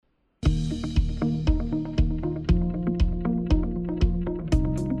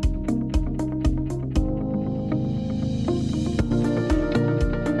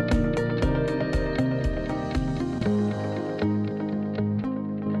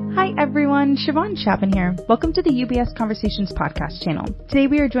Hi everyone, Shiavon Chatman here. Welcome to the UBS Conversations podcast channel. Today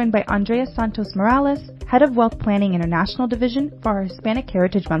we are joined by Andrea Santos Morales, Head of Wealth Planning International Division for our Hispanic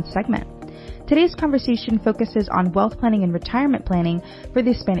Heritage Month segment. Today's conversation focuses on wealth planning and retirement planning for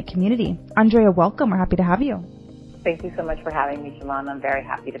the Hispanic community. Andrea, welcome. We're happy to have you. Thank you so much for having me, Shiavon. I'm very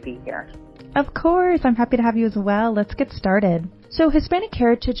happy to be here. Of course, I'm happy to have you as well. Let's get started. So Hispanic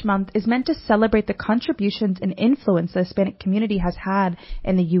Heritage Month is meant to celebrate the contributions and influence the Hispanic community has had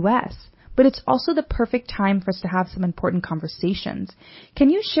in the U.S., but it's also the perfect time for us to have some important conversations. Can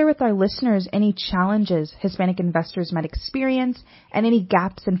you share with our listeners any challenges Hispanic investors might experience and any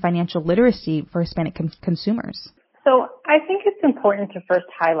gaps in financial literacy for Hispanic consumers? So I think it's important to first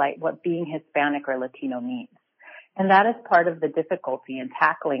highlight what being Hispanic or Latino means. And that is part of the difficulty in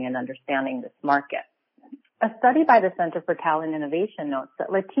tackling and understanding this market. A study by the Center for Talent Innovation notes that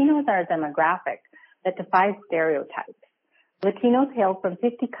Latinos are a demographic that defies stereotypes. Latinos hail from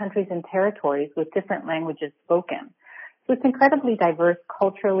 50 countries and territories with different languages spoken. So it's incredibly diverse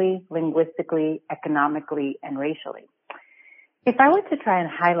culturally, linguistically, economically, and racially. If I were to try and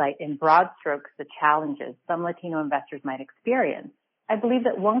highlight in broad strokes the challenges some Latino investors might experience, I believe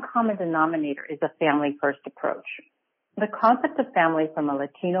that one common denominator is a family-first approach. The concept of family from a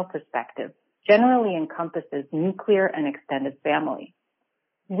Latino perspective generally encompasses nuclear and extended family.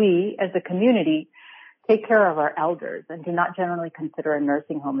 We, as a community, take care of our elders and do not generally consider a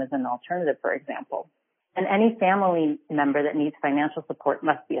nursing home as an alternative, for example. And any family member that needs financial support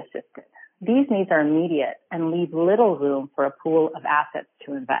must be assisted. These needs are immediate and leave little room for a pool of assets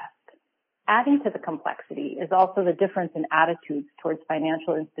to invest. Adding to the complexity is also the difference in attitudes towards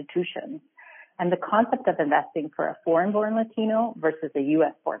financial institutions and the concept of investing for a foreign-born Latino versus a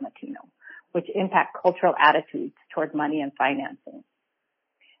U.S.-born Latino, which impact cultural attitudes towards money and financing.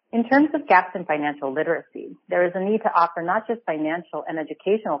 In terms of gaps in financial literacy, there is a need to offer not just financial and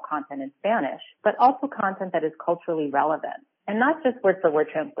educational content in Spanish, but also content that is culturally relevant, and not just word-for-word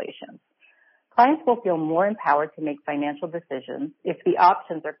translations. Clients will feel more empowered to make financial decisions if the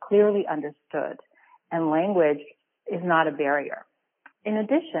options are clearly understood and language is not a barrier. In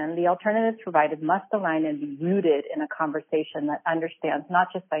addition, the alternatives provided must align and be rooted in a conversation that understands not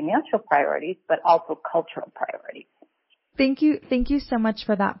just financial priorities, but also cultural priorities. Thank you so much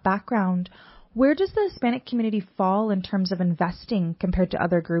for that background. Where does the Hispanic community fall in terms of investing compared to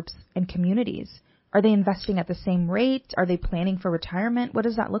other groups and communities? Are they investing at the same rate? Are they planning for retirement? What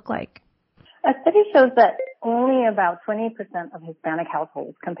does that look like? A study shows that only about 20% of Hispanic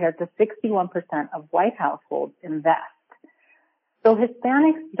households compared to 61% of white households invest. So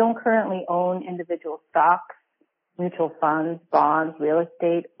Hispanics don't currently own individual stocks, mutual funds, bonds, real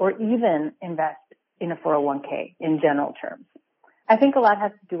estate, or even invest in a 401k in general terms. I think a lot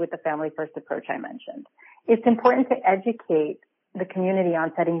has to do with the family-first approach I mentioned. It's important to educate the community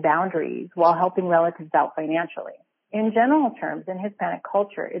on setting boundaries while helping relatives out financially. In general terms, in Hispanic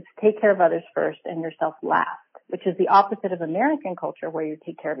culture, it's take care of others first and yourself last, which is the opposite of American culture where you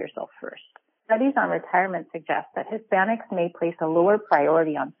take care of yourself first. Studies on retirement suggest that Hispanics may place a lower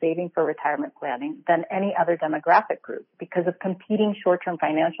priority on saving for retirement planning than any other demographic group because of competing short-term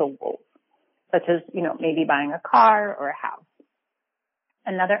financial goals, such as, maybe buying a car or a house.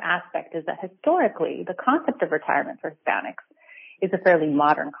 Another aspect is that historically, the concept of retirement for Hispanics is a fairly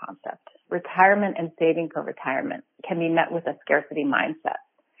modern concept. Retirement and saving for retirement can be met with a scarcity mindset.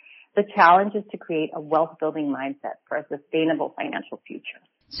 The challenge is to create a wealth-building mindset for a sustainable financial future.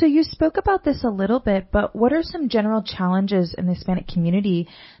 So you spoke about this a little bit, but what are some general challenges in the Hispanic community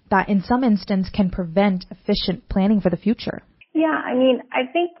that in some instance can prevent efficient planning for the future? Yeah,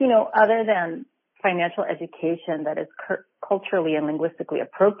 I think, other than financial education that is culturally and linguistically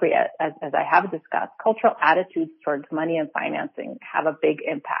appropriate, as I have discussed, cultural attitudes towards money and financing have a big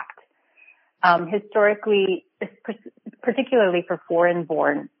impact. Historically, particularly for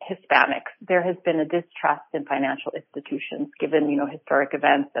foreign-born Hispanics, there has been a distrust in financial institutions given, historic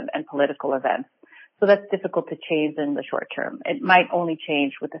events and political events. So that's difficult to change in the short term. It might only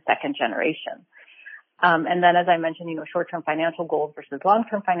change with the second generation. And then, as I mentioned, short-term financial goals versus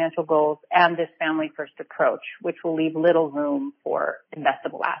long-term financial goals and this family-first approach, which will leave little room for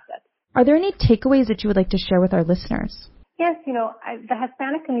investable assets. Are there any takeaways that you would like to share with our listeners? Yes, the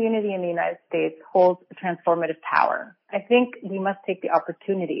Hispanic community in the United States holds a transformative power. I think we must take the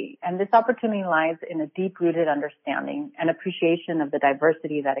opportunity, and this opportunity lies in a deep-rooted understanding and appreciation of the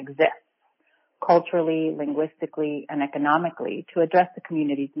diversity that exists culturally, linguistically, and economically to address the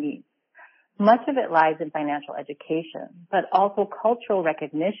community's needs. Much of it lies in financial education, but also cultural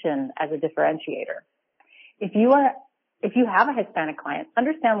recognition as a differentiator. If you have a Hispanic client,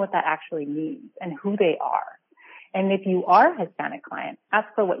 understand what that actually means and who they are. And if you are a Hispanic client, ask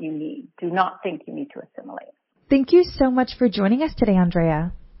for what you need. Do not think you need to assimilate. Thank you so much for joining us today,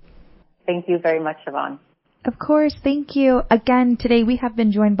 Andrea. Thank you very much, Shiavon. Of course, thank you. Again, today we have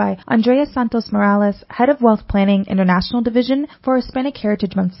been joined by Andrea Santos Morales, Head of Wealth Planning International Division for Hispanic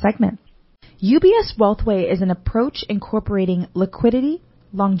Heritage Month segment. UBS Wealthway is an approach incorporating liquidity,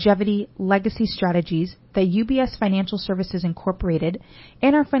 longevity, legacy strategies that UBS Financial Services Incorporated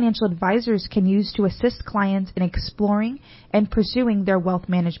and our financial advisors can use to assist clients in exploring and pursuing their wealth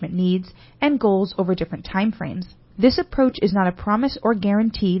management needs and goals over different time frames. This approach is not a promise or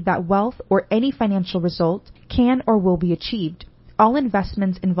guarantee that wealth or any financial result can or will be achieved. All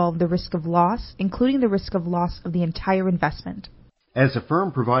investments involve the risk of loss, including the risk of loss of the entire investment. As a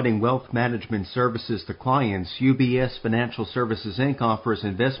firm providing wealth management services to clients, UBS Financial Services Inc. offers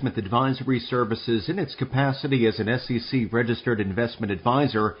investment advisory services in its capacity as an SEC-registered investment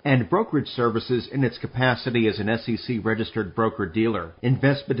advisor and brokerage services in its capacity as an SEC-registered broker-dealer.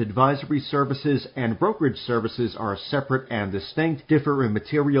 Investment advisory services and brokerage services are separate and distinct, differ in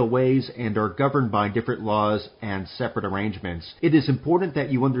material ways, and are governed by different laws and separate arrangements. It is important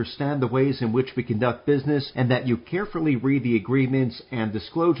that you understand the ways in which we conduct business and that you carefully read the agreement and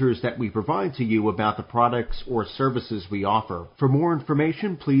disclosures that we provide to you about the products or services we offer. For more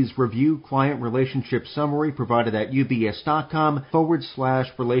information, please review Client Relationship Summary provided at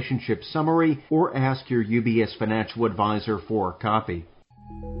ubs.com/relationship summary or ask your UBS financial advisor for a copy.